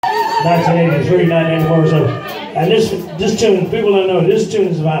1983, 1984. So, and this tune, people don't know, this tune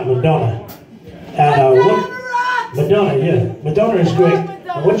is about Madonna. And Madonna, yeah, Madonna is great.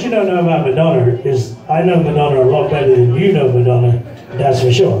 And what you don't know about Madonna is, I know Madonna a lot better than you know Madonna, that's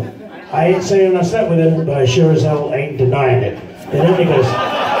for sure. I ain't saying I slept with her, but I sure as hell ain't denying it. In any case,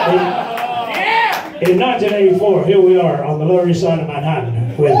 in 1984, here we are on the Lower East Side of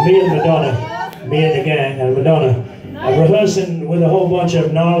Manhattan with me and Madonna, me and the gang, and Madonna. Rehearsing with a whole bunch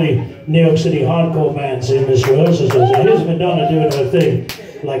of gnarly New York City hardcore bands in this rehearsal session. Here's Madonna doing her thing,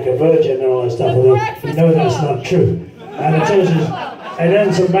 like a virgin and all that stuff. Although you know that's not true. And it tells you, and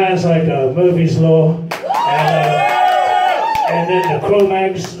then some bands like Murphy's Law, and then the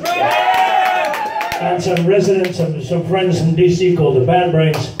Cro-Mags, and some residents, some friends from DC called the Bad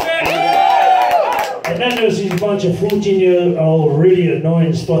Brains. And then there's these bunch of 14-year-old, really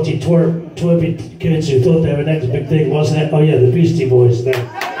annoying, spotty, twerpy kids who thought they were the next big thing, wasn't it? Oh yeah, the Beastie Boys then.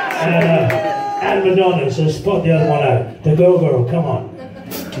 And Madonna, so spot the other one out. The Go Girl, come on.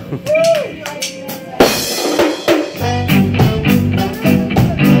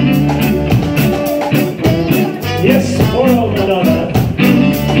 Yes, poor old Madonna.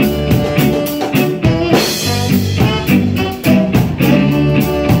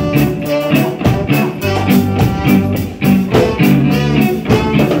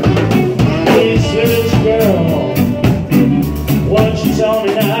 Tell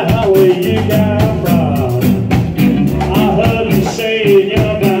me now, where you got from?